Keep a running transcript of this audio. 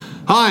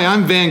Hi,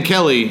 I'm Van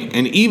Kelly,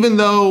 and even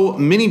though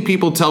many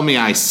people tell me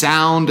I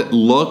sound,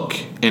 look,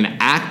 and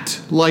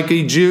act like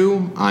a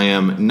Jew, I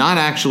am not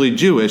actually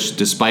Jewish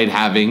despite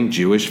having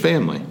Jewish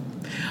family.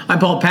 I'm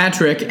Paul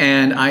Patrick,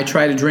 and I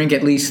try to drink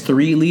at least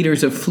 3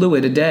 liters of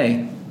fluid a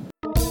day.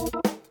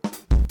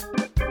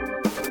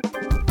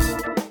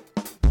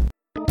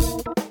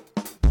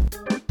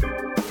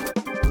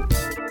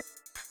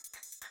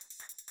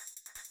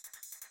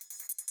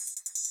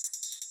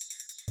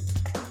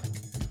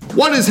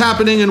 What is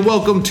happening, and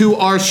welcome to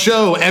our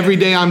show, Every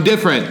Day I'm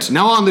Different.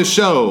 Now on this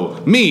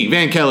show, me,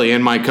 Van Kelly,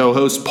 and my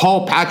co-host,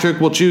 Paul Patrick,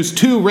 will choose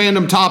 2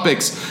 random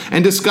topics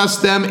and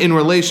discuss them in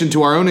relation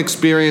to our own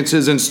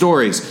experiences and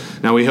stories.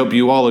 Now we hope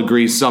you all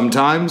agree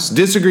sometimes,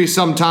 disagree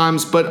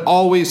sometimes, but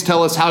always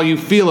tell us how you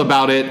feel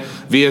about it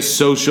via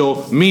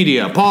social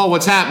media. Paul,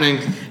 what's happening?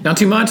 Not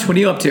too much. What are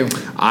you up to?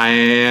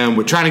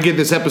 We're trying to get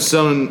this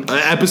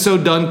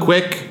episode done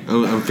quick.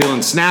 I'm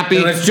feeling snappy.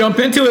 Let's jump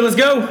into it. Let's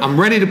go. I'm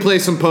ready to play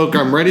some poker.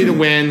 I'm ready to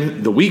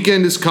win. The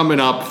weekend is coming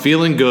up.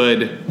 Feeling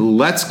good.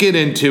 Let's get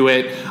into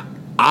it.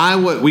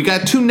 We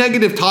got 2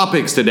 negative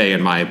topics today,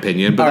 in my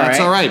opinion, but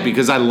that's all right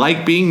because I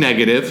like being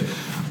negative.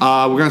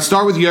 We're going to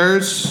start with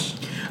yours.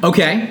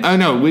 Okay. Oh,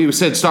 no, we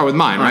said start with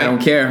mine, right? I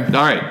don't care. All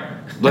right.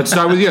 Let's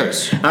start with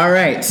yours. All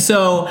right.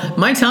 So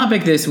my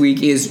topic this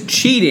week is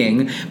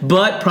cheating,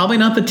 but probably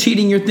not the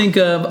cheating you think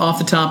of off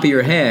the top of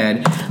your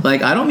head.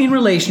 Like, I don't mean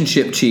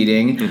relationship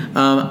cheating.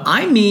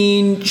 I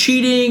mean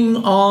cheating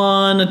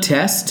on a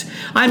test.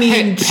 I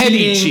mean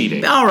petty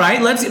cheating. All right.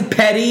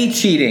 Petty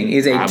cheating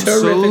is a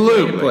terrific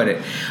way to put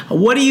it.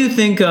 What do you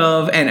think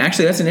of? And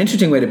actually, that's an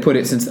interesting way to put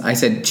it, since I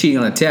said cheating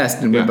on a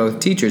test, and we're both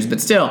teachers.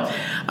 But still,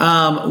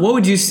 what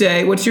would you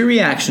say? What's your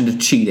reaction to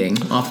cheating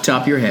off the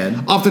top of your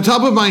head? Off the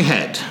top of my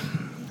head,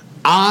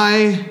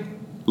 I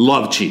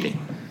love cheating.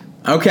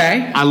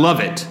 Okay. I love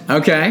it.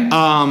 Okay.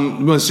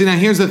 Well, see, now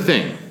here's the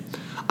thing.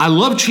 I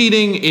love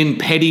cheating in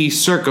petty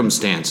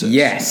circumstances.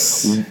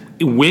 Yes.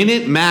 When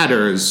it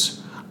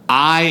matters,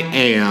 I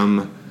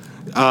am...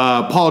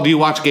 Paul, do you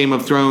watch Game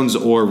of Thrones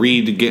or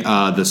read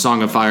the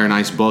Song of Fire and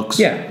Ice books?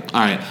 Yeah.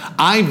 All right.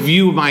 I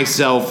view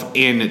myself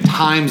in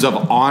times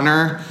of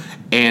honor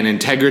and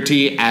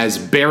integrity as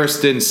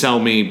Barristan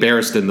Selmy,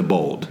 Barristan the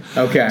Bold.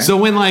 Okay. So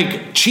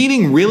when,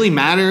 cheating really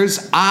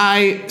matters,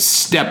 I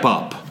step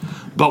up.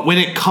 But when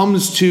it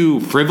comes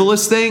to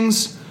frivolous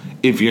things,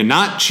 if you're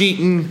not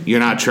cheating, you're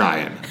not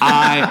trying.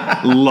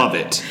 I love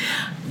it.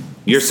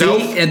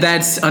 Yourself? See,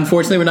 that's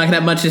unfortunately we're not gonna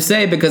have much to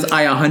say because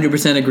I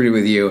 100% agree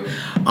with you.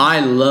 I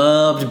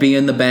loved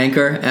being the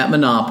banker at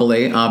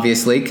Monopoly,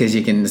 obviously, because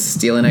you can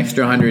steal an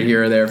extra 100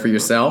 here or there for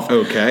yourself.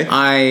 Okay.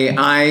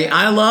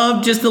 I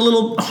love just the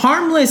little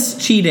harmless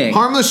cheating.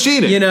 Harmless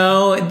cheating. You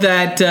know,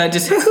 that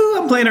just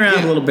I'm playing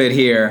around a little bit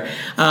here.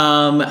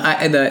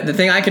 The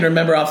thing I can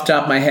remember off the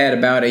top of my head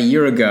about a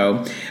year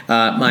ago,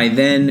 my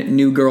then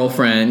new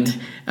girlfriend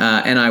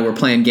and I were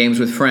playing games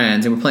with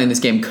friends, and we're playing this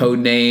game Code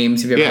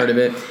Names. Have you ever heard of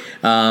it?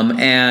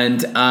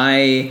 And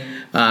I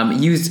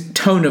used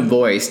tone of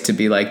voice to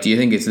be like, do you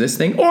think it's this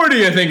thing? Or do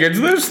you think it's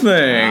this thing?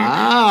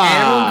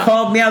 And everyone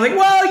called me. I was like,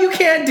 well, you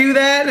can't do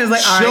that. And I was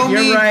like, all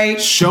right, you're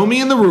right. Show me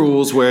in the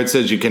rules where it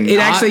says you can. It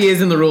actually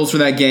is in the rules for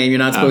that game. You're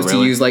not supposed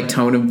to use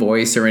tone of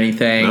voice or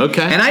anything.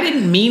 Okay. And I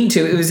didn't mean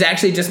to. It was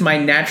actually just my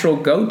natural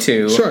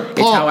go-to. Sure.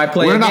 It's how I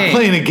play a game. We're not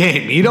playing a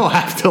game. You don't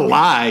have to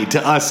lie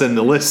to us and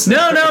the listeners.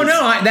 No.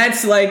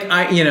 That's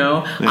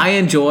I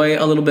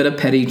enjoy a little bit of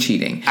petty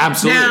cheating.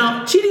 Absolutely.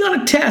 Now, cheating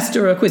on a test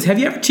or a quiz. Have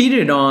you ever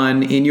cheated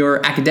in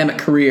your academic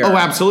career? Oh,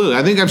 absolutely.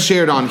 I think I've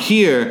shared on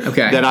here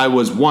that I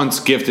was once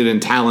gifted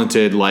and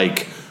talented.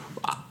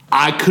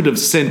 I could have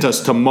sent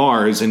us to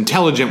Mars,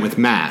 intelligent with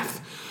math.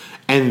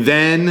 And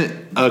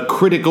then a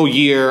critical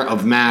year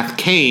of math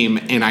came,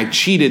 and I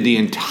cheated the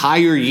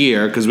entire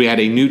year because we had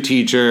a new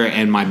teacher,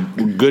 and my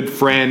good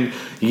friend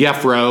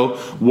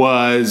Jeffro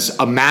was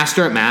a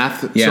master at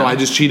math. Yeah. So I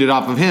just cheated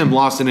off of him,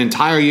 lost an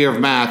entire year of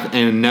math,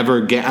 and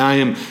I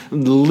am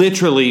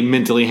literally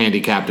mentally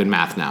handicapped in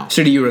math now.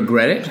 So do you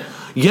regret it?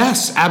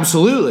 Yes,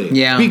 absolutely.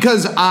 Yeah.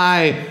 Because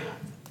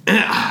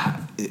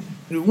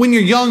when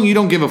you're young, you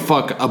don't give a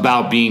fuck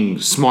about being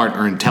smart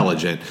or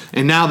intelligent.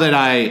 And now that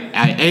I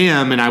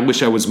am, and I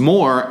wish I was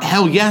more,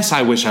 hell yes,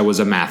 I wish I was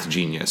a math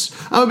genius.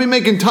 I would be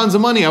making tons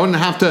of money. I wouldn't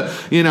have to,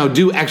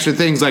 do extra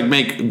things like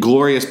make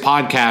glorious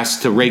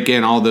podcasts to rake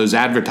in all those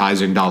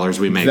advertising dollars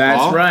we make. That's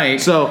Paul. right.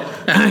 So,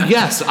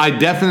 yes, I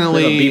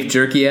definitely... A beef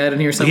jerky ad in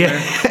here somewhere?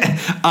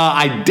 Yeah.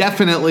 I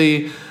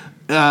definitely...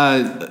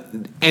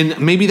 and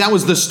maybe that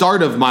was the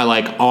start of my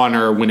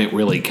honor when it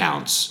really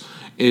counts,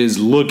 is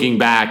looking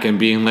back and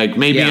being like,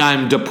 maybe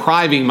I'm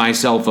depriving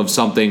myself of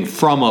something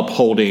from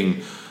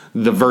upholding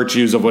the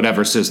virtues of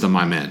whatever system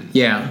I'm in.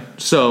 Yeah.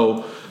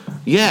 So,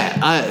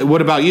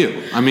 what about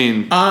you? I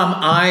mean...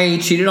 I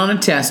cheated on a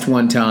test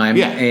one time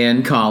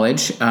in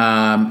college.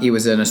 It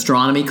was an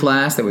astronomy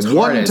class that was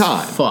hard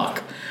as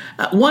fuck.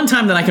 One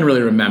time that I can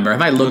really remember.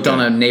 Have I looked on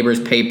a neighbor's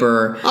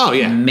paper? Oh,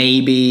 yeah.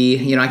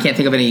 Maybe. I can't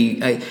think of any.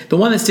 The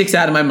one that sticks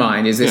out in my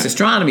mind is this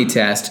astronomy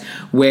test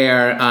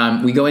where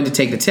we go in to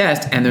take the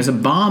test, and there's a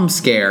bomb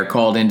scare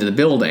called into the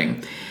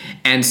building.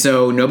 And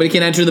so nobody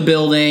can enter the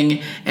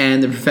building,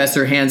 and the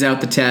professor hands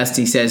out the test.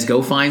 He says,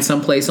 go find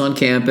someplace on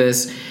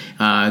campus,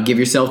 give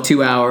yourself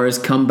 2 hours,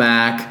 come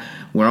back.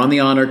 We're on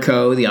the honor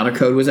code. The honor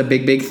code was a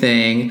big, big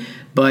thing.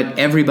 But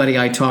everybody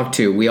I talked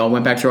to, we all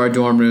went back to our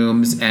dorm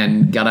rooms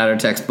and got out our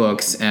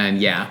textbooks, and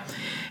yeah.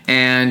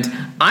 And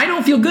I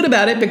don't feel good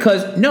about it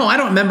because, no, I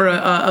don't remember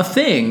a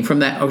thing from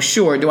that. Oh,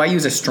 sure. Do I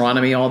use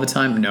astronomy all the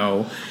time?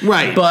 No.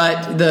 Right.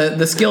 But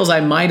the skills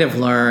I might have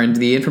learned,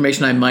 the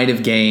information I might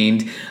have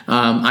gained,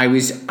 the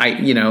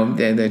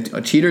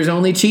cheaters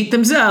only cheat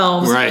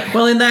themselves. Right.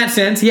 Well, in that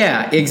sense,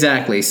 yeah,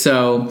 exactly.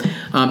 So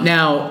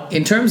now,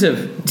 in terms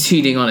of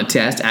cheating on a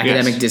test,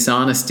 academic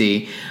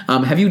dishonesty,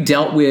 have you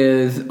dealt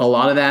with a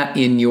lot of that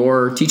in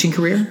your teaching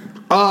career?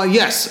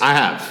 Yes, I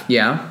have.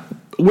 Yeah.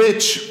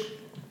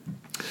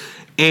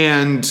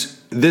 And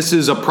this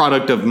is a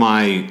product of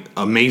my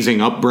amazing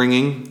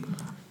upbringing.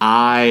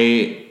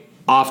 I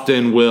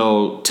often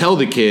will tell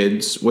the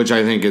kids, which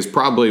I think is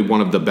probably one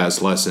of the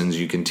best lessons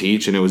you can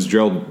teach, and it was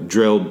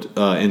drilled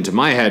into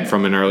my head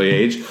from an early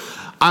age.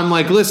 I'm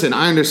like, listen,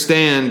 I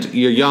understand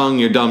you're young,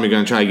 you're dumb, you're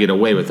going to try to get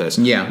away with this.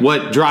 Yeah.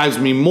 What drives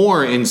me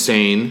more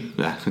insane,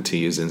 to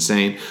use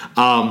insane,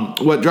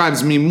 what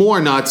drives me more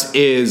nuts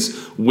is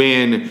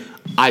when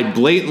I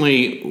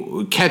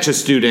blatantly catch a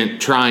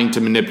student trying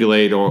to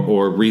manipulate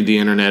or read the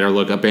internet or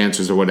look up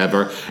answers or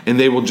whatever, and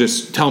they will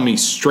just tell me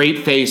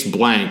straight-faced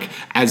blank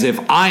as if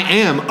I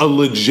am a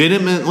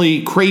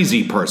legitimately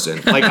crazy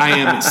person. Like I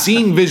am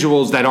seeing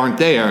visuals that aren't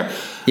there.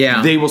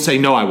 Yeah. They will say,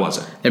 no, I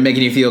wasn't. They're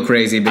making you feel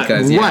crazy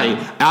because, Right.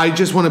 I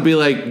just want to be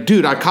like,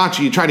 dude, I caught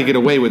you. You try to get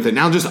away with it.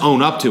 Now just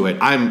own up to it.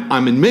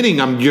 I'm admitting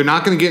you're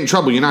not going to get in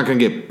trouble. You're not going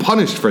to get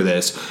punished for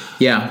this.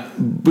 Yeah.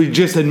 But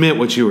just admit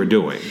what you were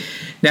doing.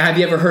 Now, have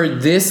you ever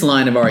heard this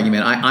line of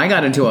argument? I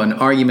got into an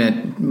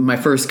argument my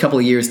first couple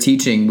of years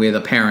teaching with a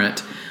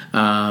parent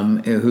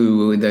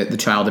who the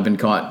child had been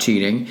caught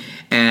cheating.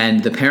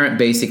 And the parent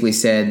basically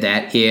said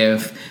that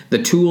if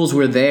the tools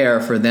were there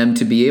for them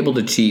to be able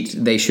to cheat,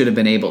 they should have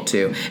been able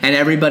to. And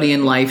everybody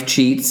in life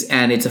cheats,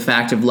 and it's a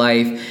fact of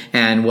life,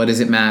 and what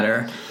does it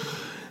matter?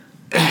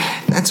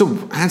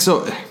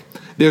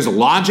 There's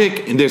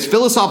logic, and there's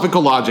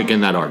philosophical logic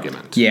in that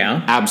argument.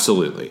 Yeah.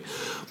 Absolutely.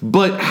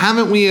 But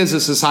haven't we as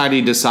a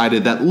society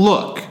decided that,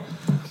 look,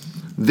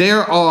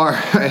 there are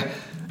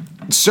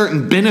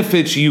certain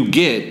benefits you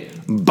get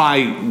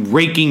by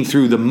raking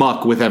through the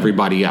muck with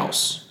everybody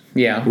else?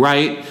 Yeah.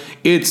 Right?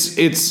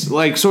 It's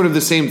like sort of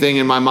the same thing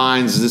in my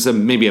mind. This is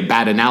maybe a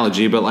bad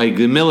analogy, but like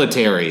the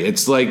military.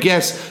 It's like,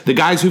 yes, the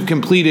guys who've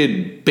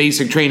completed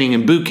basic training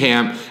in boot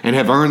camp and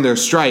have earned their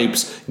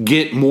stripes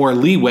get more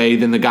leeway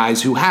than the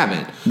guys who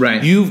haven't.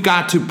 Right. You've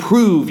got to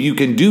prove you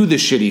can do the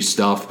shitty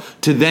stuff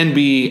to then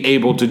be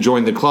able to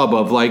join the club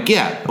of like,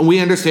 yeah, we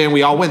understand.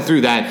 We all went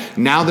through that.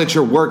 Now that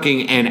you're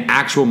working and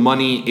actual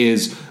money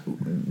is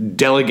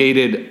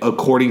delegated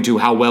according to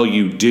how well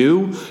you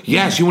do,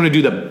 yes, you want to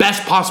do the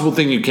best possible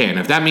thing you can.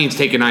 If that means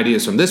taking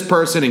ideas from this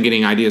person and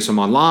getting ideas from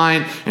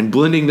online and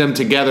blending them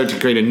together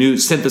to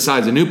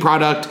synthesize a new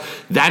product,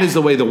 that is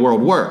the way the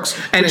world works.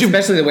 And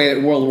especially the way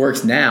the world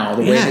works now,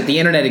 the way that the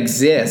internet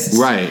exists.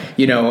 Right.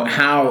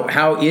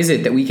 How is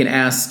it that we can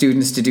ask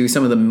students to do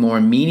some of the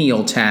more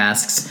menial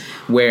tasks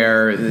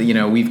where,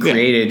 we've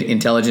created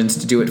intelligence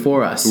to do it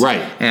for us.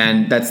 Right.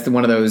 And that's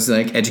one of those,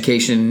 like,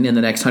 education in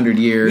the next 100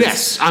 years.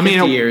 Yes. I mean,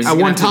 at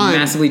one time,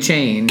 massively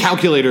change.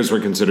 Calculators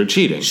were considered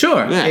cheating.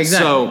 Sure. Yeah,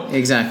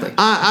 Exactly.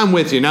 I'm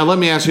with you. Now, let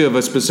me ask you of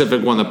a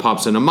specific one that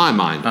pops into my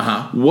mind.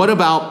 Uh-huh. What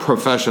about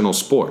professional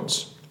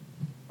sports?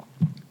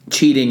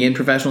 Cheating in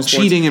professional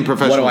sports? Cheating in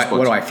professional sports.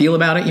 What do I feel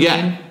about it, you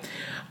mean?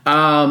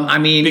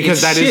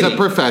 Because that is a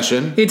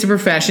profession. It's a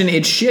profession.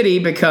 It's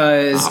shitty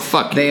because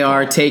they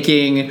are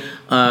taking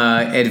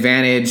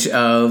advantage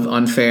of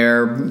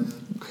unfair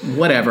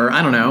whatever.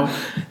 I don't know.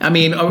 I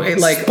mean,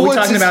 like, are we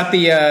talking about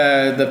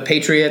the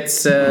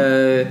Patriots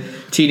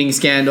cheating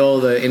scandal,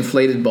 the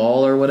inflated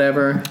ball or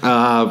whatever?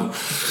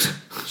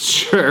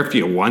 Sure, if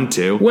you want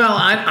to. Well,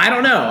 I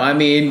don't know. I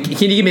mean,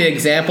 can you give me an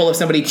example of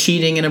somebody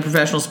cheating in a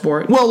professional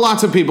sport? Well,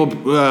 lots of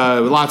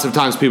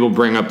times people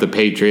bring up the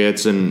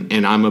Patriots, and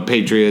I'm a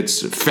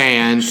Patriots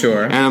fan.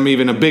 Sure. And I'm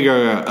even a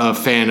bigger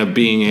fan of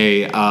being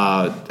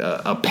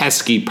a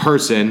pesky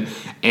person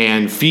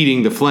and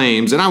feeding the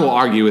flames. And I will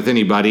argue with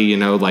anybody,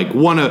 like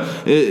one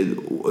of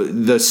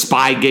the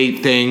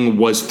Spygate thing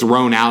was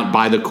thrown out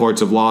by the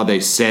courts of law.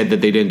 They said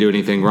that they didn't do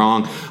anything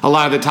wrong. A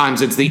lot of the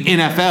times it's the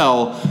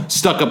NFL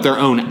stuck up their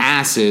own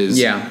asses.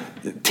 Yeah.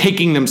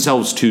 Taking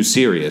themselves too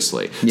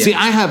seriously. Yeah. See,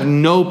 I have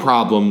no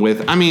problem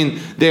with,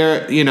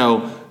 there,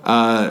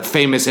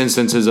 famous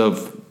instances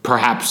of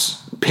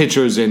perhaps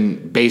pitchers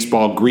in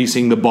baseball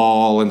greasing the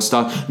ball and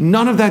stuff.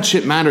 None of that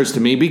shit matters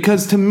to me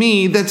because to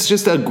me, that's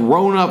just a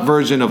grown-up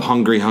version of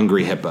Hungry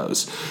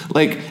Hippos.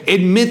 Like,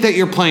 admit that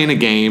you're playing a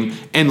game,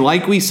 and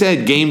like we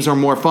said, games are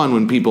more fun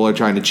when people are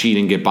trying to cheat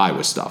and get by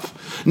with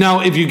stuff. Now,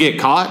 if you get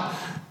caught,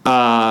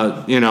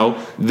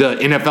 the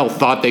NFL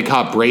thought they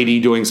caught Brady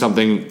doing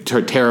something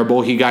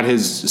terrible. He got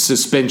his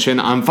suspension.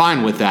 I'm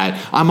fine with that.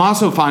 I'm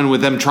also fine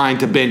with them trying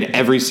to bend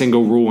every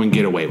single rule and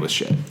get away with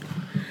shit.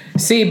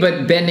 See,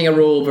 but bending a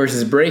rule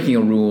versus breaking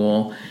a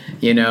rule,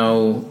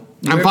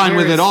 I'm fine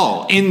with it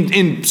all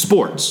in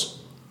sports,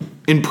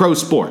 in pro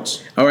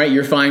sports. All right,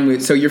 you're fine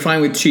with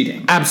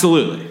cheating.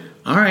 Absolutely.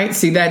 All right,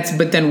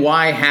 but then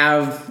why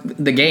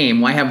have the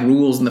game? Why have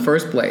rules in the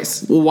first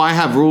place? Well, why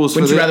have rules?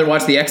 Wouldn't you rather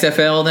watch the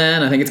XFL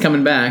then? I think it's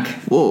coming back.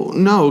 Well,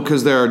 no,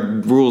 because there are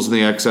rules in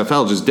the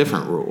XFL, just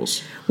different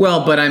rules.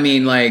 Well, but I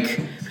mean, like,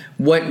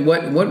 what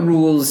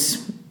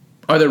rules?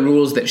 Are there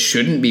rules that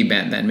shouldn't be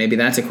bent then? Maybe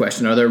that's a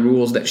question. Are there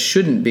rules that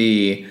shouldn't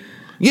be?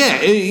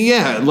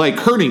 Yeah, like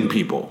hurting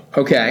people.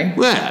 Okay.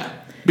 Yeah,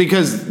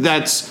 because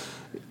that's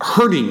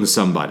hurting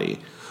somebody.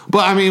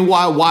 But I mean,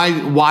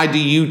 why do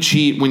you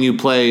cheat when you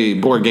play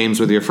board games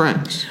with your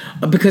friends?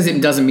 Because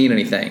it doesn't mean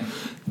anything.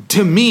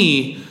 To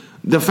me,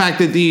 the fact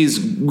that these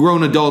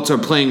grown adults are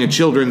playing a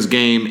children's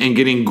game and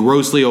getting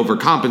grossly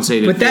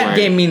overcompensated But that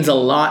game means a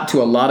lot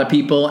to a lot of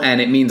people,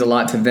 and it means a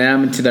lot to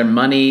them, to their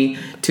money,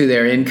 to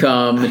their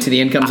income, to the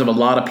incomes of a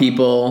lot of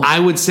people. I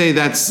would say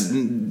that's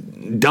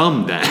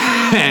dumb then.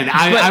 And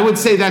I would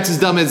say that's as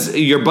dumb as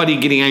your buddy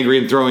getting angry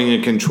and throwing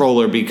a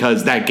controller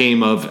because that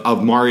game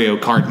of Mario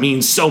Kart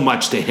means so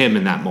much to him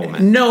in that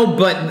moment. No,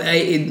 but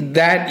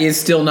that is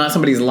still not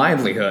somebody's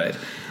livelihood.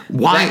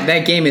 Why?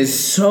 That game is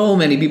so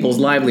many people's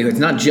livelihoods,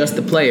 not just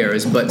the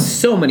players, but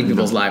so many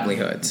people's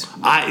livelihoods.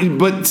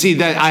 But see,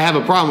 that I have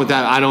a problem with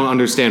that. I don't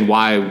understand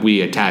why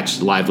we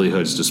attach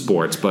livelihoods to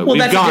sports, but we've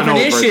gone over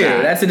that's a different issue.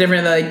 that. That's a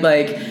different,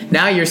 like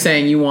now you're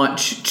saying you want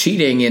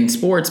cheating in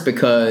sports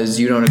because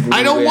you don't agree.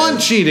 I don't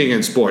want cheating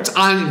in sports.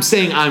 I'm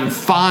saying I'm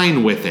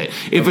fine with it.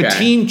 If a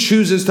team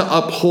chooses to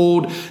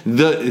uphold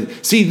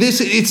it's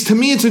to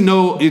me it's a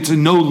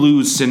no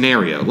lose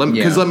scenario.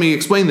 Let me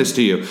explain this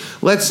to you.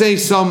 Let's say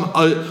some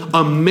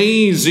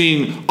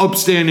amazing,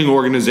 upstanding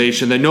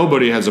organization that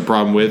nobody has a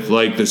problem with,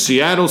 like the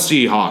Seattle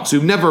Seahawks,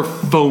 who've never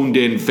phoned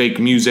in fake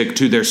music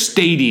to their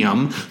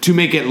stadium to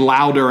make it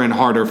louder and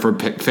harder for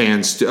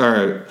fans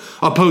or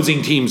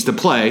opposing teams to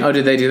play. Oh,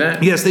 did they do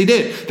that? Yes, they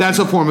did. That's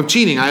a form of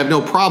cheating. I have no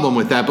problem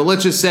with that. But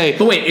let's just say...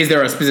 But wait, is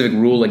there a specific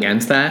rule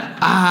against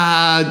that?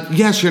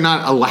 Yes, you're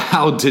not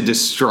allowed to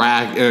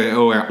distract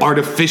or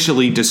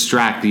artificially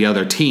distract the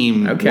other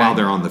team while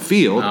they're on the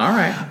field. All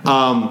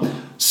right.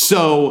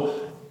 So...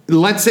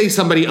 Let's say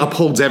somebody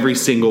upholds every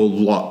single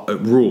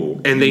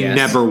rule and they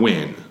never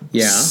win.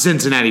 Yeah.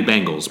 Cincinnati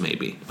Bengals,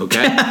 maybe.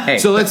 Okay. Hey,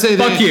 so let's say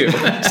fuck you.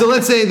 So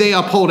let's say they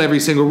uphold every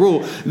single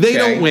rule. They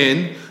don't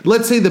win.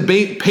 Let's say the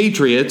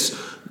Patriots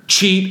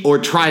cheat or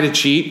try to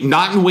cheat,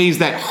 not in ways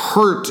that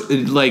hurt,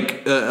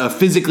 like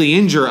physically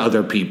injure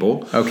other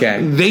people.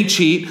 Okay. They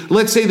cheat.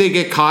 Let's say they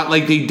get caught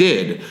like they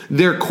did.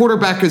 Their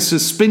quarterback is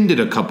suspended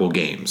a couple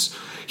games.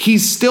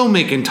 He's still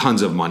making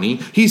tons of money.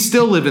 He's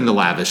still living the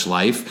lavish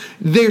life.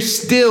 They're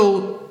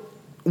still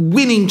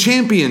winning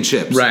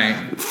championships.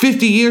 Right.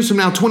 50 years from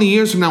now, 20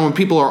 years from now, when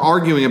people are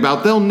arguing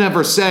about, they'll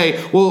never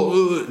say,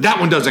 well, that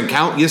one doesn't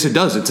count. Yes, it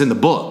does. It's in the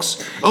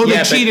books. Oh,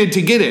 they cheated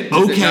to get it.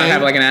 Does it not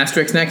have like an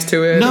asterisk next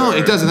to it? No,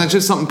 it doesn't. That's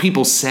just something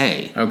people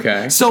say.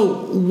 Okay.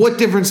 So what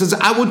difference is,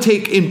 I would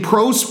take in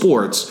pro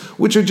sports,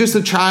 which are just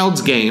a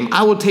child's game,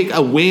 I would take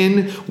a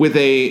win with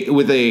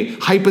a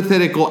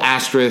hypothetical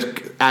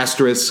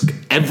asterisk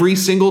every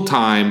single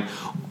time,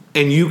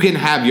 and you can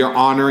have your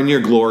honor and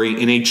your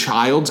glory in a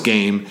child's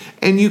game,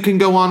 and you can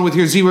go on with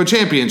your 0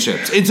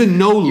 championships. It's a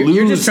no-lose.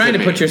 You're just trying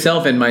to put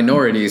yourself in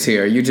minorities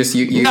here. You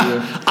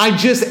I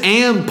just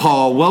am,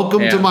 Paul.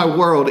 Welcome to my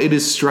world. It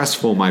is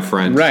stressful, my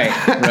friend.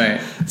 Right.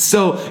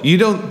 So you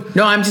don't...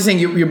 No, I'm just saying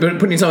you're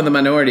putting yourself in the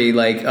minority,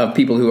 like, of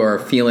people who are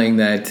feeling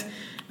that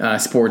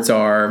sports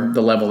are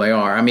the level they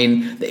are. I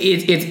mean,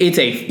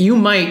 you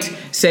might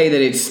say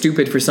that it's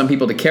stupid for some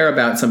people to care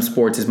about some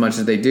sports as much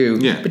as they do,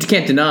 but you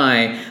can't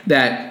deny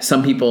that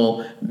some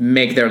people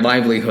make their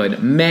livelihood.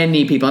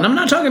 Many people, and I'm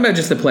not talking about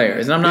just the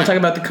players, and I'm not talking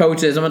about the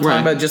coaches, I'm not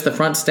talking about just the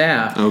front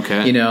staff.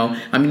 Okay.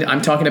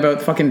 I'm talking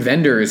about fucking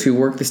vendors who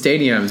work the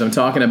stadiums. I'm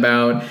talking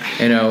about,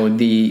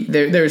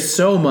 there's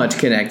so much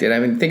connected. I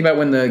mean, think about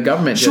when the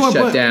government just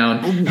shut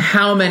down,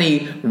 how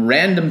many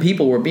random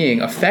people were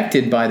being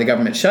affected by the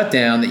government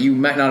shutdown that you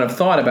might not have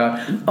thought about.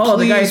 Oh,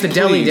 the guy at the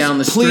deli down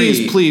the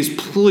street.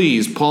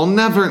 Please, Paul,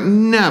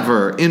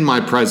 never in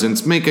my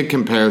presence make a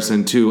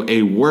comparison to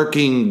a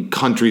working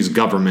country's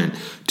government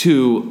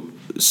to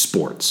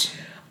sports.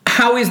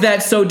 How is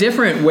that so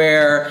different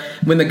where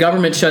when the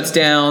government shuts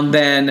down,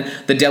 then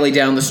the deli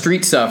down the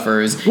street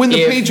suffers? When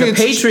the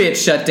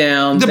Patriots shut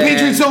down... The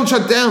Patriots don't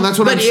shut down, that's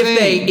what I'm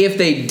saying. But if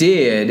they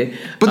did...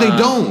 But they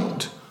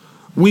don't.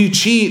 We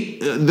cheat.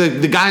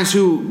 The guys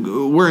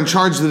who were in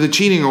charge of the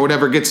cheating or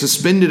whatever get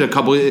suspended a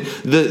couple.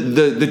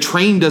 The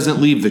train doesn't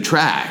leave the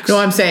tracks. No,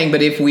 I'm saying,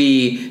 but if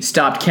we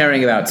stopped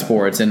caring about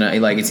sports and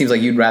like it seems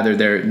like you'd rather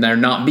there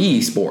not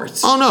be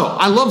sports. Oh no,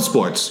 I love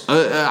sports.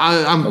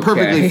 I'm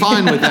perfectly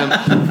fine with them.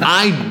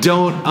 I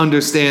don't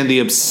understand the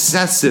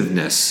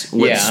obsessiveness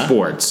with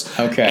sports.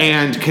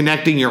 And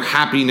connecting your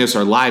happiness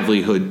or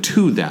livelihood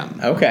to them.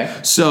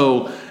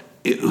 So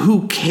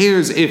who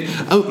cares if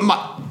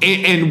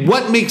and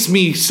what makes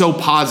me so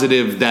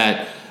positive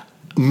that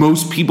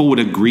most people would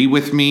agree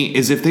with me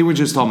is if they were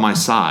just on my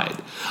side.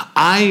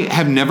 I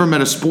have never met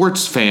a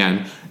sports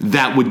fan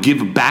that would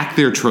give back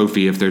their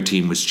trophy if their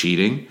team was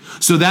cheating.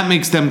 So that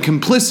makes them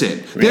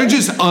complicit. Really? They're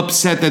just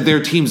upset that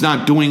their team's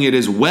not doing it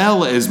as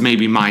well as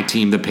maybe my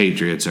team, the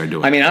Patriots, are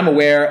doing. I mean, I'm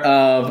aware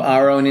of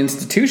our own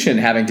institution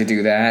having to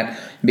do that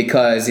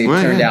because it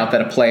turned out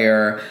that a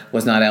player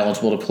was not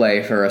eligible to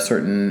play for a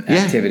certain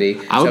activity.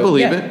 I would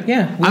believe it.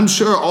 Yeah. I'm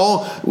sure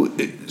all...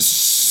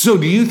 So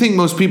do you think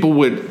most people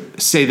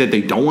would say that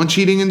they don't want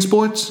cheating in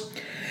sports?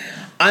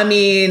 I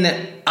mean,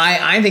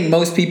 I think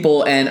most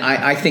people, and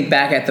I think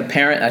back at the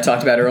parent I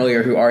talked about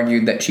earlier who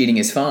argued that cheating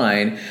is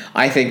fine.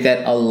 I think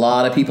that a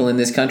lot of people in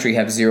this country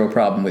have zero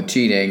problem with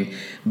cheating,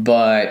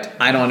 but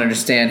I don't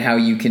understand how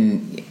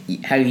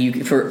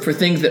you for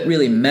things that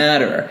really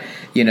matter,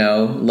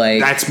 like...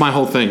 That's my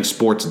whole thing.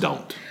 Sports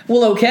don't.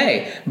 Well,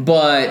 okay,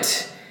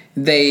 but...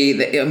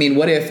 I mean,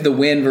 what if the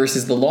win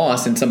versus the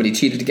loss and somebody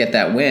cheated to get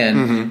that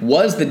win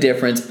was the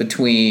difference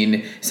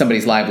between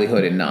somebody's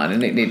livelihood and not?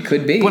 And it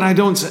could be. But I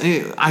don't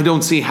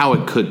see how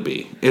it could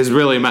be, is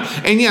really my...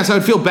 And yes, I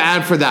would feel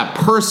bad for that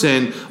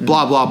person,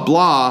 blah, blah,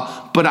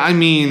 blah. But I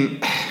mean,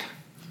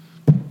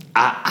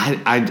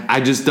 I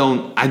just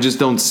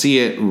don't see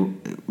it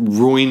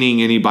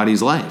ruining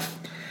anybody's life.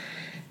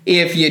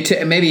 If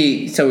you...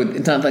 maybe... So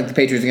it's not like the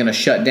Patriots are going to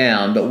shut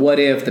down, but what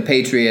if the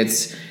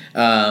Patriots...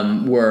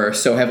 were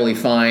so heavily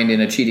fined in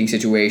a cheating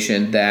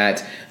situation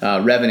that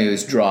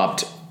revenues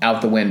dropped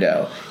out the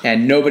window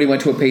and nobody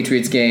went to a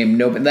Patriots game?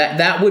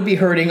 That would be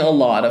hurting a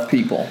lot of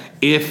people.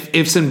 If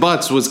ifs and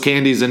buts was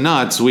candies and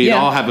nuts, we'd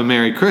all have a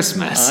Merry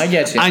Christmas. I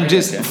get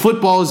you.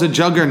 Football is a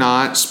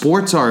juggernaut.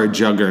 Sports are a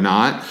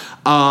juggernaut.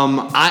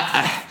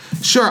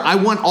 Sure, I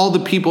want all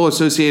the people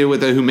associated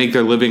with it who make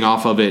their living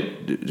off of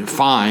it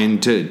fine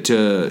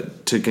to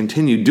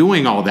continue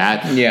doing all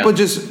that. Yeah. But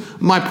just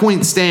my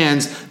point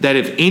stands that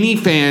if any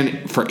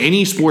fan for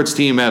any sports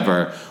team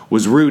ever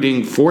was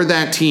rooting for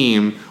that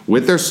team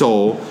with their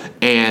soul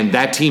and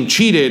that team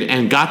cheated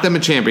and got them a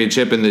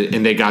championship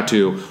and they got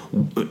to,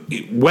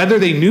 whether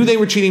they knew they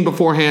were cheating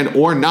beforehand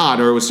or not,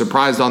 or it was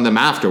surprised on them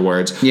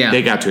afterwards,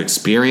 they got to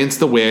experience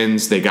the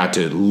wins, they got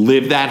to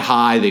live that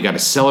high, they got to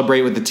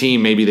celebrate with the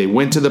team, maybe they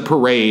went to the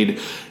parade,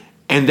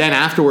 and then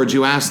afterwards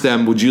you ask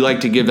them, would you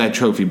like to give that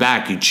trophy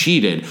back? You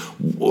cheated.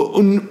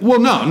 Well,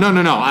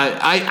 no.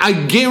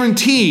 I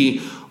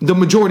guarantee the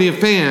majority of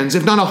fans,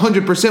 if not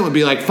 100%, would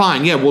be like,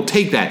 fine, yeah, we'll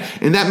take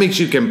that. And that makes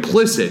you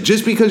complicit.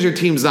 Just because your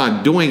team's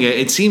not doing it,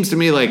 it seems to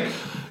me like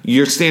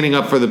you're standing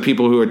up for the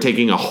people who are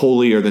taking a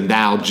holier than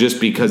thou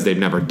just because they've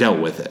never dealt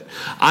with it.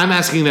 I'm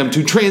asking them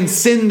to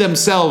transcend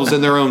themselves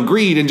and their own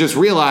greed and just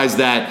realize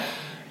that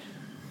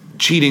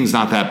cheating's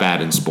not that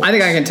bad in sports. I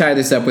think I can tie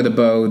this up with a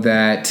bow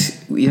that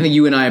I think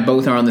you and I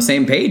both are on the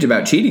same page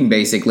about cheating,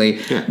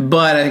 basically. Yeah.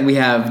 But I think we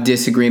have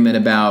disagreement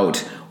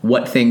about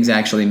what things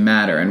actually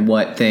matter and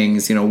what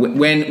things,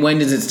 when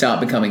does it stop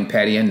becoming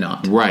petty and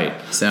not? Right.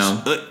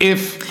 So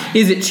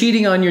is it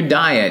cheating on your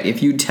diet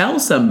if you tell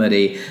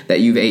somebody that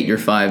you've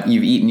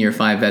eaten your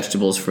 5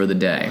 vegetables for the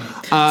day?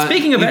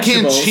 Speaking of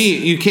vegetables,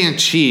 you can't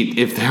cheat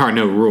if there are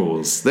no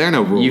rules. There are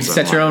no rules. You've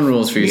set your own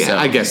rules for yourself.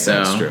 Yeah, I guess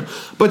that's true.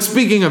 But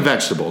speaking of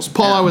vegetables,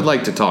 Paul, I would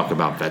like to talk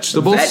about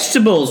vegetables.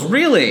 Vegetables,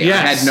 really?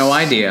 Yes. I had no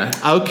idea.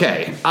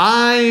 Okay.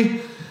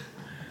 I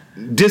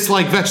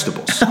dislike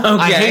vegetables. Okay.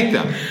 I hate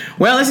them.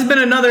 Well, this has been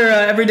another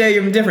Everyday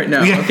You're Different.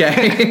 No,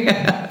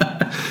 okay.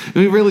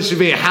 We really should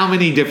be, how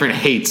many different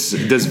hates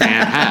does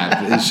man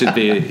have? It should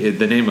be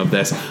the name of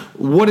this.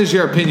 What is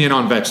your opinion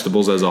on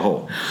vegetables as a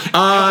whole?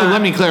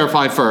 Let me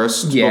clarify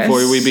first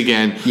before we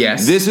begin.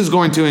 Yes. This is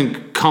going to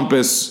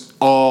encompass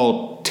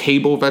all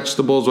table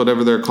vegetables,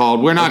 whatever they're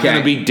called. We're not going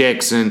to be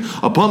dicks and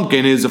a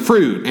pumpkin is a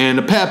fruit and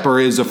a pepper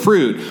is a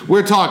fruit.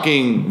 We're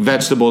talking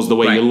vegetables the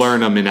way you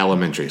learn them in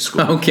elementary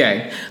school.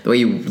 Okay. The way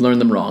you learn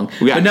them wrong.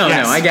 Yeah, but no,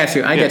 I get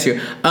you. I get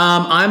you.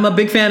 I'm a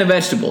big fan of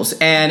vegetables,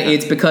 and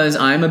it's because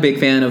I'm a big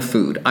fan of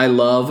food. I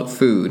love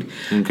food.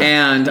 Okay.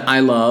 And I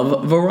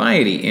love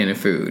variety in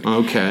food.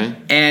 Okay.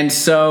 And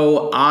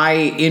so I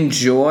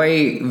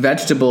enjoy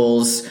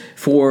vegetables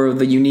for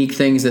the unique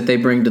things that they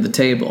bring to the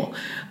table.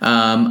 So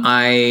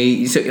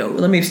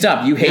let me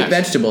stop. You hate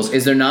vegetables.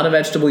 Is there not a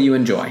vegetable you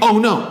enjoy? Oh,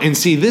 no. And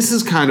see, this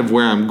is kind of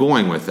where I'm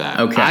going with that.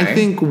 Okay. I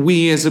think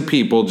we as a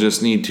people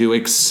just need to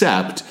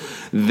accept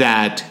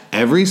that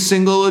every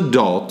single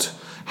adult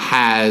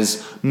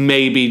has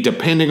maybe,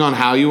 depending on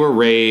how you were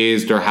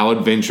raised or how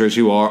adventurous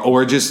you are,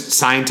 or just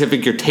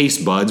scientific, your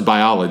taste buds,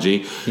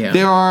 biology,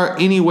 there are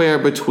anywhere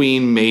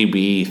between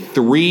maybe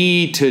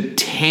 3 to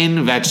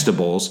 10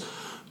 vegetables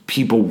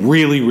people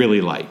really,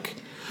 really like.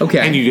 Okay.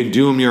 And you can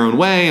do them your own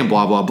way and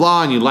blah, blah,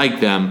 blah, and you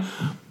like them.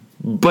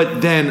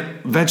 But then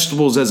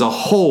vegetables as a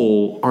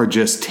whole are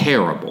just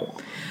terrible.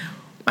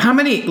 How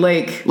many,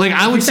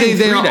 I would say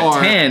there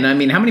are 10. I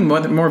mean, how many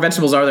more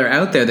vegetables are there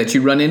out there that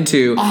you run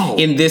into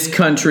in this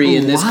country,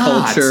 in this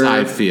culture?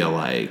 I feel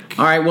like.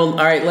 All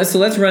right. Let's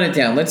run it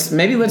down. Let's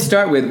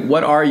start with,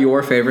 what are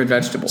your favorite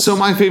vegetables? So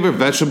my favorite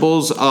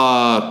vegetables,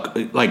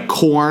 like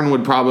corn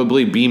would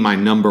probably be my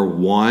number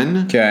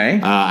one.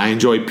 Okay. I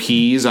enjoy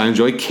peas. I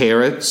enjoy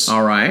carrots.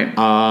 All right.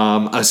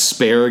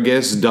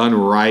 Asparagus done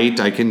right,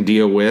 I can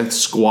deal with.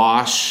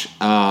 Squash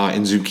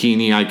and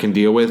zucchini I can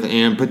deal with,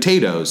 and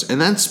potatoes, and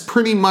that's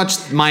pretty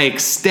much my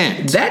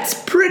extent. That's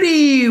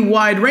pretty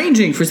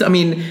wide-ranging.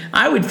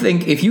 I would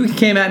think if you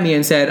came at me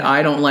and said,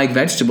 I don't like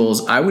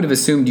vegetables, I would have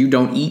assumed you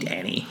don't eat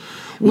any.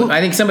 Well,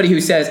 I think somebody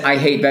who says, I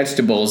hate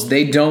vegetables,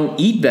 they don't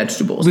eat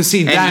vegetables. But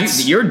see,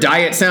 that's... your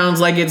diet sounds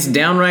like it's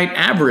downright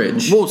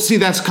average. Well, see,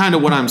 that's kind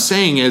of what I'm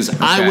saying is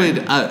okay.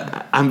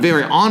 I'm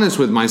very honest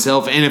with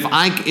myself, and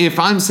if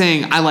I'm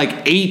saying I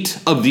like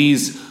 8 of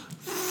these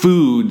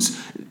foods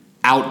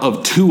out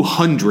of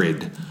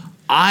 200,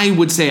 I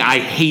would say I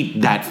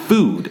hate that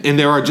food, and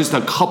there are just a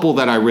couple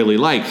that I really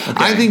like. Okay.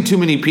 I think too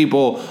many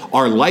people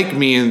are like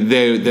me, and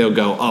they'll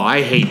go, oh,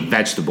 I hate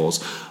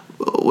vegetables.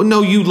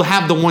 No, you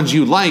have the ones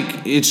you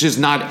like. It's just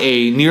not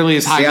a nearly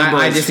as high number.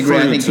 I disagree.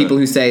 I think people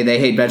who say they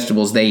hate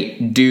vegetables, they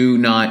do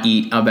not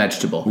eat a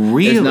vegetable.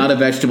 Really? There's not a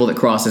vegetable that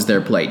crosses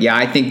their plate. Yeah,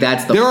 I think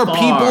that's the There are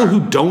people who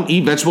don't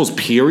eat vegetables,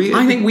 period?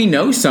 I think we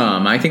know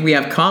some. I think we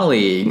have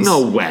colleagues.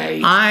 No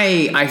way.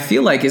 I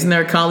feel like, isn't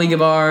there a colleague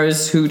of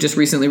ours who just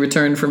recently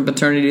returned from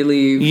paternity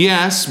leave?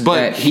 Yes,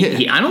 but...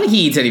 I don't think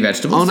he eats any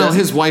vegetables. Oh, no,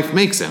 his wife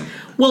makes him.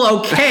 Well,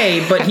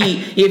 okay, but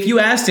if you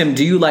asked him,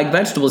 do you like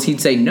vegetables, he'd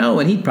say no,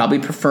 and he'd probably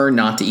prefer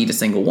not to eat a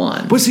single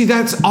one. But see,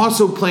 that's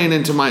also playing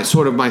into my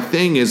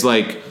thing is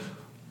like,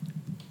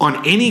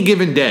 on any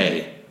given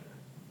day,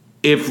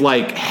 if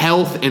like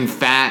health and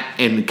fat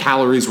and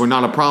calories were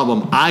not a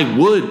problem, I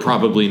would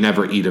probably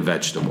never eat a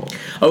vegetable.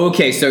 Oh,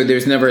 okay, so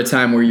there's never a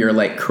time where you're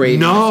like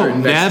craving a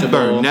certain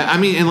vegetable? No, I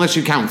mean, unless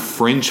you count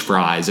French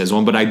fries as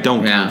one, but I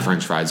don't count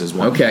French fries as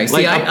one. Okay,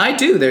 see, I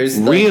do. There's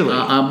really,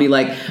 I'll be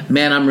like,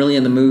 man, I'm really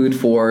in the mood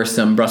for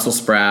some Brussels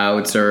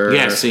sprouts or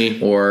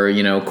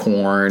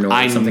corn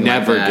or something like that. I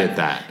never get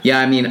that. Yeah,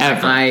 I mean,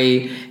 ever.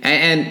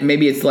 And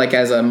maybe it's like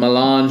as a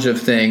melange of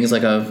things,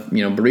 like a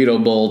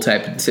burrito bowl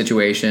type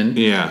situation.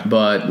 Yeah.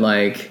 But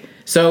like,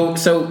 so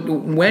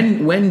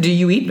when do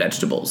you eat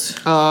vegetables?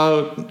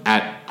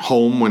 At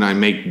home when I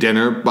make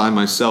dinner by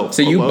myself.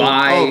 So you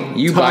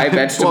buy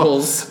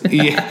vegetables? Well,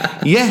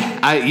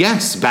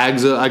 yes,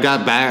 bags. I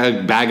got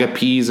a bag of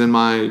peas in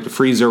my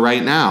freezer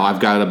right now. I've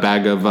got a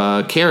bag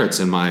of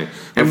carrots in my.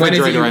 And when is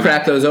it you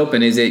crack those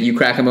open? Is it you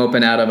crack them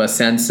open out of a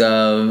sense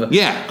of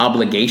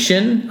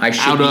obligation? I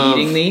should be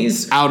eating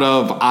these? Out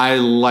of, I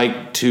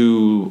like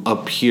to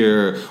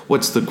appear,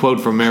 what's the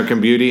quote from American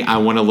Beauty? I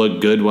want to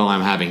look good while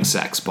I'm having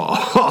sex, Paul.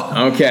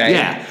 Okay.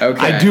 Yeah. Okay.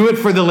 I do it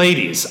for the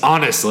ladies,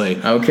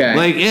 honestly. Okay.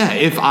 Like, yeah,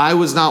 if I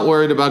was not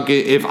worried about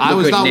I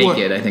was not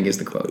naked, I think is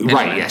the quote. Anyway,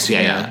 right, yes,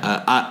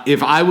 yeah.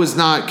 If I was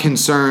not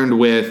concerned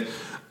with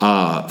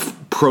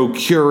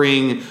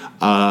procuring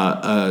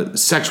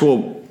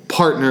sexual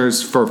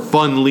partners for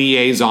fun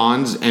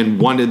liaisons and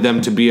wanted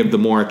them to be of the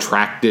more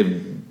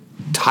attractive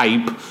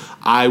type,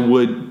 I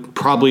would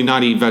probably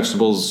not eat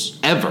vegetables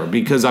ever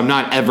because I'm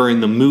not ever in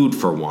the mood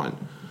for one.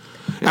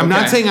 I'm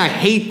not saying I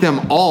hate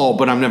them all,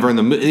 but I'm never in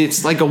the mood.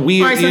 It's like a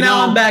weird. All right, so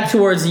now I'm back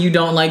towards you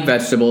don't like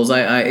vegetables.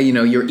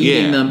 You're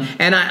eating them,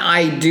 and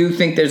I do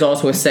think there's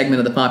also a segment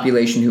of the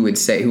population who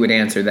would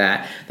answer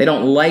that they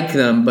don't like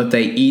them, but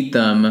they eat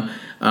them.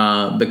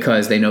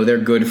 Because they know they're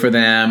good for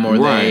them, or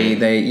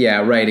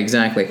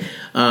exactly.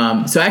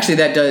 So actually,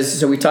 that does.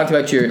 So we talked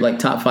about your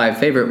top 5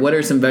 favorite. What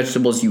are some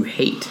vegetables you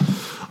hate?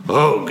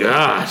 Oh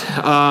God.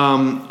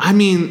 I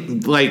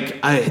mean,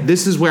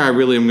 this is where I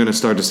really am going to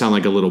start to sound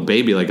like a little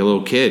baby, like a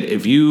little kid.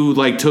 If you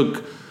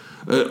took,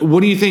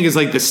 what do you think is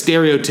the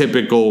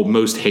stereotypical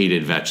most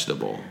hated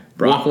vegetable?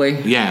 Broccoli.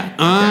 Well,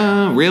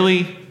 yeah.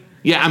 Really?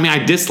 Yeah, I mean,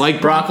 I dislike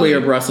broccoli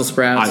or Brussels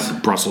sprouts.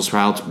 Brussels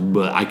sprouts,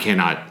 but I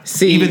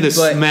cannot. Even the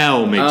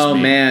smell makes me. Oh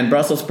man,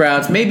 Brussels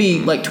sprouts.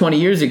 Maybe 20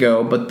 years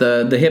ago, but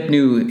the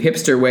new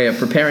hipster way of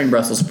preparing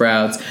Brussels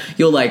sprouts,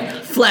 you'll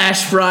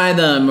flash fry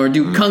them or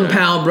do Kung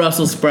Pao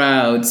Brussels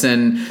sprouts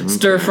and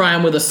stir fry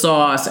them with a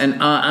sauce.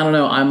 And I don't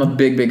know, I'm a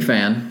big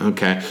fan.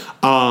 Okay.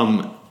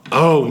 Oh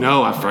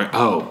no,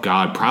 oh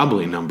God,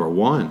 probably number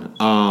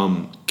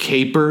 1.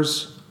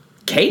 Capers.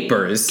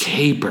 Capers?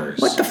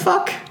 What the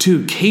fuck?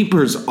 Dude,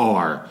 capers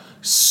are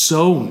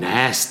so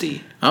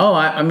nasty. Oh,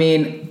 I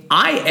mean,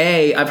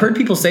 I've heard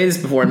people say this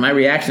before, and my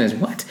reaction is,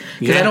 what?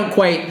 Because I don't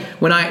quite,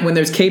 when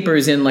there's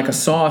capers in a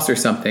sauce or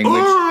something,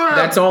 which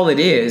That's all it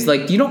is.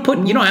 Like you don't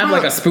have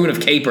like a spoon of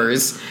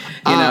capers.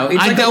 You know, it's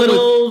like a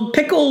little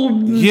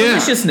pickled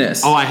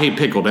deliciousness. Oh, I hate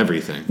pickled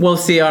everything. Well,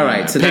 see, all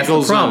right, so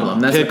pickles, that's the problem.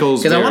 That's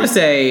pickles. Because I want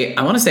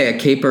to say a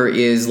caper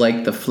is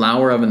like the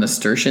flower of a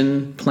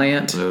nasturtium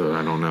plant.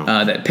 I don't know.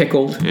 That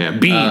pickled. Yeah,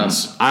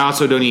 beans. I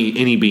also don't eat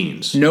any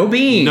beans. No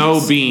beans.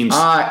 No beans.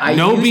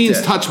 No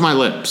beans touch my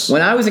lips.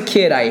 When I was a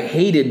kid, I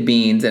hated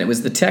beans, and it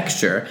was the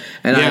texture.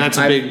 And that's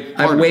a big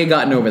part. I've way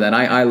gotten over that.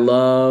 I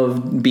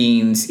love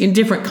beans in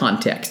different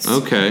contexts.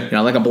 Okay. You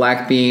know, like a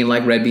black bean,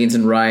 like red beans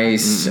and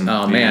rice.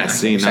 Oh man,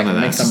 see, none of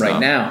that make some stuff. right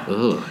now.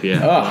 Ugh,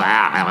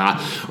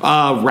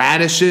 yeah.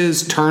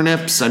 Radishes,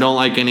 turnips. I don't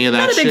like any of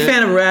that. Not a big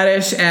fan of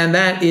radish, and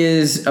that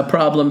is a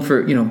problem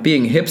for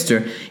being a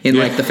hipster. In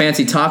like the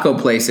fancy taco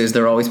places,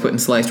 they're always putting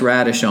sliced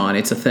radish on.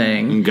 It's a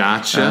thing.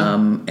 Gotcha.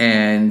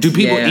 And do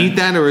people eat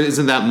that, or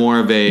isn't that more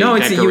of a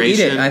decoration? You eat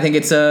it. I think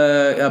it's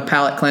a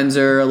palate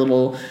cleanser. A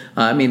little.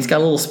 It's got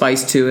a little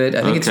spice to it.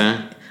 I think it's.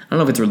 I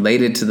don't know if it's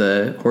related to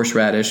the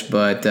horseradish,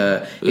 but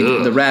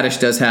the radish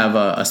does have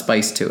a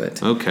spice to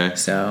it. Okay.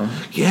 So.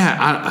 Yeah,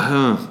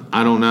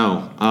 I don't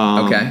know.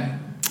 Okay.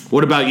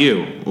 What about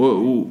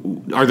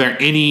you? Are there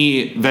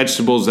any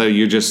vegetables that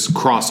you just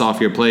cross off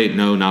your plate?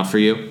 No, not for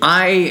you?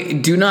 I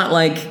do not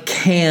like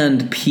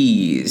canned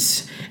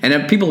peas.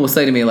 And people will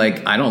say to me,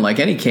 like, I don't like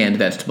any canned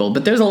vegetable,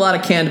 but there's a lot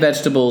of canned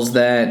vegetables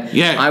that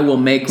I will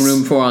make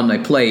room for on my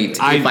plate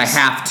if I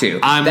have to.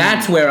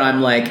 That's where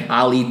I'm like,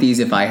 I'll eat these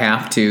if I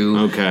have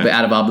to, but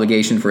out of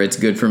obligation for it's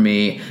good for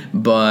me.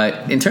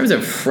 But in terms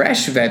of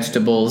fresh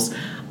vegetables,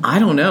 I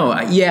don't know.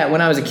 Yeah,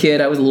 when I was a kid,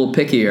 I was a little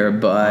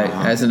pickier, but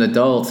as an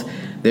adult,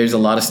 there's a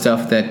lot of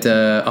stuff that,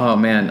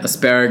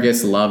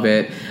 asparagus, love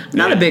it. I'm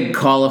not a big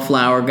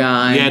cauliflower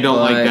guy. Yeah, I don't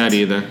like that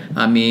either.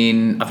 I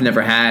mean, I've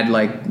never had,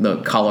 like,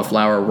 the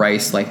cauliflower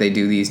rice like they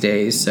do these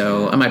days,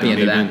 so I might be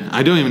into that.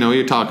 I don't even know what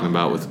you're talking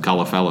about with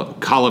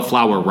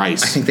cauliflower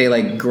rice. I think they,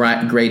 like,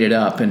 grate it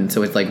up, and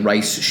so it's, like,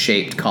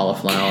 rice-shaped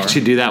cauliflower. Can't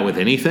you do that with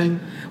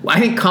anything? I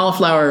think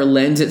cauliflower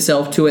lends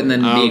itself to it, and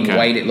then being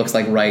white, it looks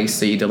like rice,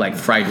 so you do like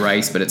fried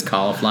rice, but it's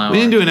cauliflower. We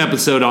didn't do an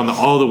episode on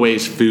all the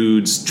ways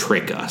foods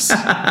trick us,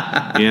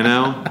 you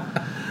know?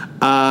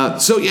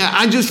 So, yeah,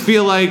 I just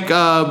feel like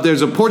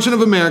there's a portion of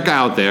America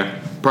out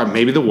there, probably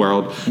maybe the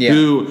world,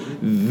 who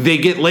they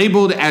get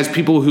labeled as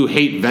people who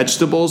hate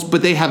vegetables,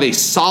 but they have a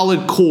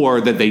solid core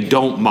that they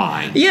don't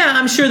mind. Yeah,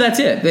 I'm sure that's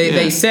it.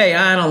 They say,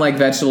 I don't like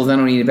vegetables, I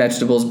don't eat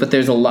vegetables, but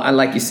there's a lot,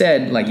 like you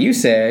said,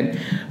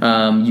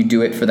 you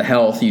do it for the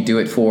health, you do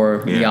it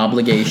for the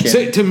obligation.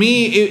 So, to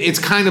me, it's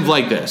kind of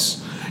like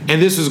this.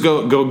 And this is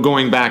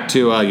going back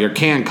to your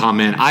can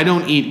comment. I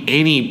don't eat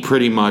any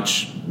pretty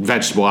much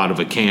vegetable out of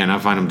a can. I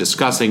find them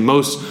disgusting.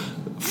 Most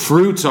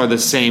fruits are the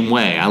same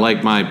way. I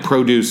like my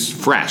produce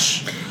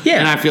fresh. Yeah.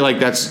 And I feel like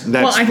that's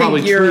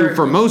probably true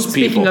for most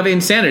people. Speaking of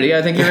insanity,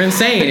 I think you're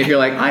insane if you're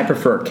like, I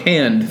prefer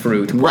canned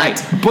fruit.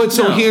 Right. But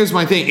here's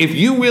my thing. If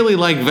you really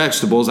like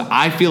vegetables,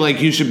 I feel like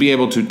you should be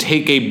able to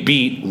take a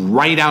beet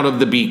right out of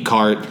the beet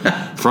cart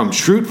from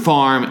Schrute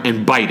Farm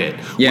and bite it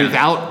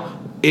without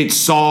it's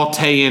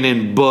sauteing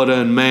in butter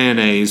and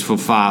mayonnaise for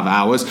 5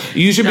 hours.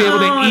 You should be able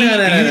to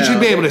eat. You should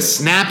be able to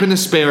snap an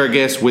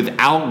asparagus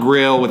without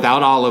grill,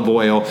 without olive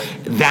oil.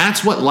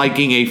 That's what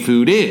liking a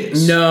food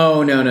is.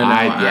 No.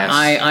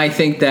 I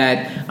think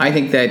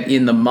that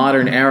in the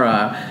modern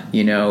era,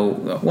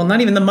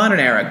 not even the modern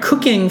era,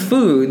 cooking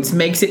foods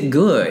makes it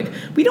good.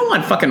 We don't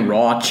want fucking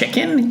raw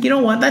chicken. You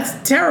don't want that's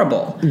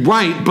terrible.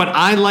 Right, but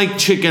I like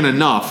chicken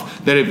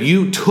enough that if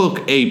you took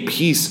a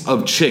piece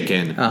of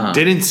chicken,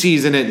 didn't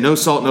season it, no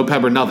salt, no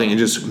pepper, nothing, and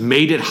just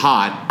made it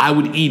hot, I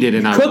would eat it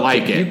and I would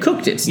like it. You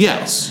cooked it still.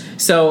 Yes.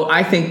 So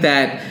I think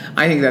that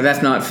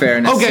that's not fair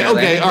necessarily.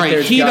 Okay, all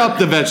right. Heat up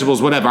the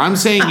vegetables, whatever. I'm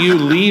saying you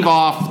leave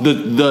off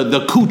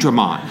the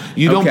accoutrement.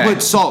 You don't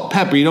put salt,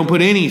 pepper. You don't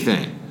put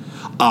anything.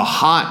 A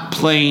hot,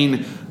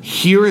 plain,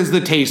 here is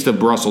the taste of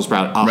Brussels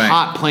sprout.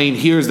 Hot, plain,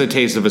 here's the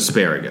taste of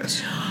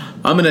asparagus.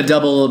 I'm going to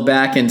double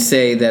back and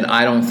say that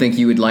I don't think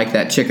you would like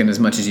that chicken as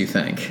much as you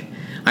think.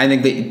 I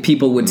think that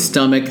people would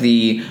stomach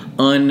the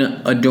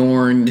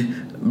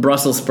unadorned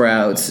Brussels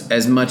sprouts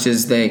as much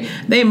as they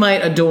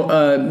might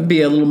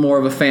be a little more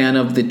of a fan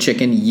of the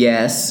chicken,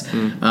 yes.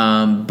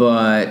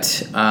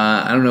 But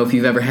I don't know if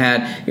you've ever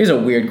had... Here's a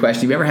weird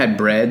question. Have you ever had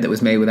bread that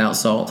was made without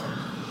salt?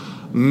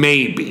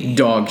 Maybe.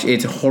 Dog,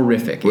 it's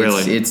horrific.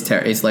 Really?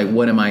 It's like,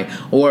 what am I?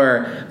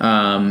 Or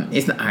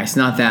it's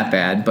not that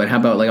bad. But how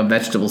about like a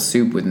vegetable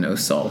soup with no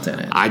salt in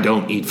it? I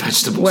don't eat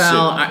vegetable soup.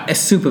 Well, a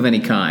soup of any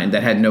kind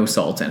that had no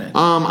salt in it.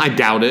 I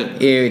doubt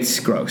it. It's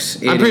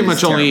gross. I pretty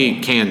much only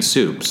eat canned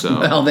soup. So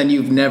well, then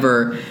you've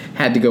never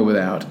had to go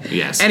without.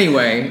 Yes.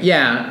 Anyway,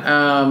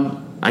 yeah.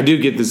 I do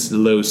get this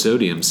low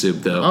sodium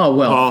soup though. Oh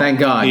well, thank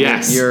God.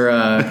 Yes.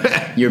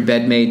 Your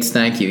bed mates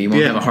thank you. You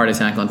won't have a heart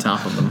attack on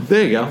top of them.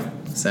 There you go.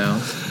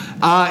 So,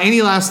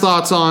 any last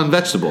thoughts on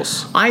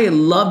vegetables? I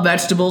love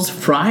vegetables.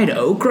 Fried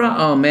okra?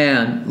 Oh,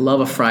 man. Love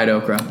a fried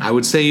okra. I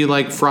would say you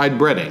like fried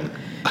breading.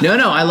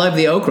 No, I love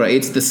the okra.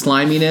 It's the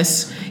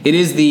sliminess. It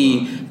is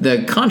the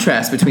the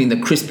contrast between the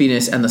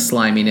crispiness and the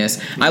sliminess.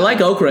 I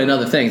like okra in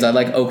other things. I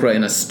like okra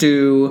in a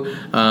stew,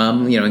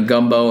 in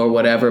gumbo or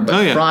whatever.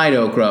 But fried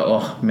okra,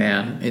 oh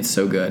man, it's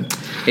so good.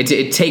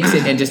 It takes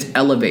it and just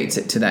elevates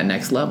it to that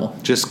next level.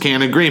 Just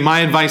can't agree.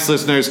 My advice,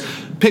 listeners,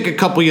 pick a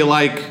couple you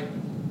like,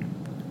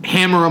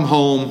 hammer them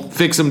home,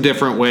 fix them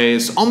different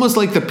ways, almost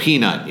like the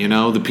peanut.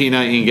 The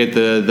peanut, you can get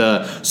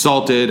the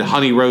salted,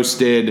 honey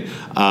roasted,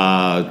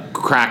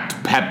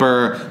 cracked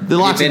pepper. There's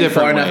lots of different ways.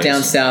 Far enough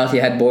down south,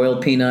 you had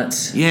boiled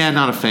peanuts. Yeah,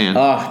 not a fan.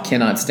 Oh,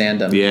 cannot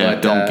stand them. Yeah,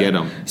 but, don't get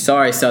them.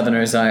 Sorry,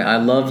 Southerners. I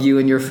love you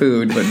and your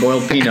food, but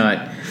boiled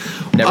peanut.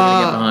 Never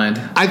gonna get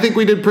behind. I think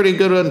we did pretty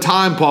good on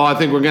time, Paul. I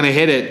think we're going to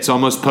hit it. It's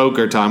almost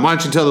poker time. Why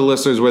don't you tell the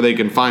listeners where they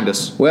can find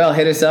us? Well,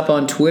 hit us up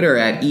on Twitter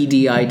at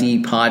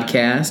EDID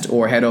Podcast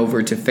or head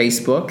over to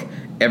Facebook.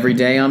 Every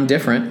day I'm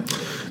different.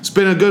 It's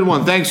been a good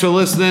one. Thanks for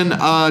listening to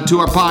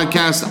our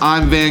podcast.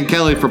 I'm Van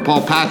Kelly for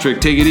Paul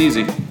Patrick. Take it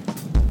easy.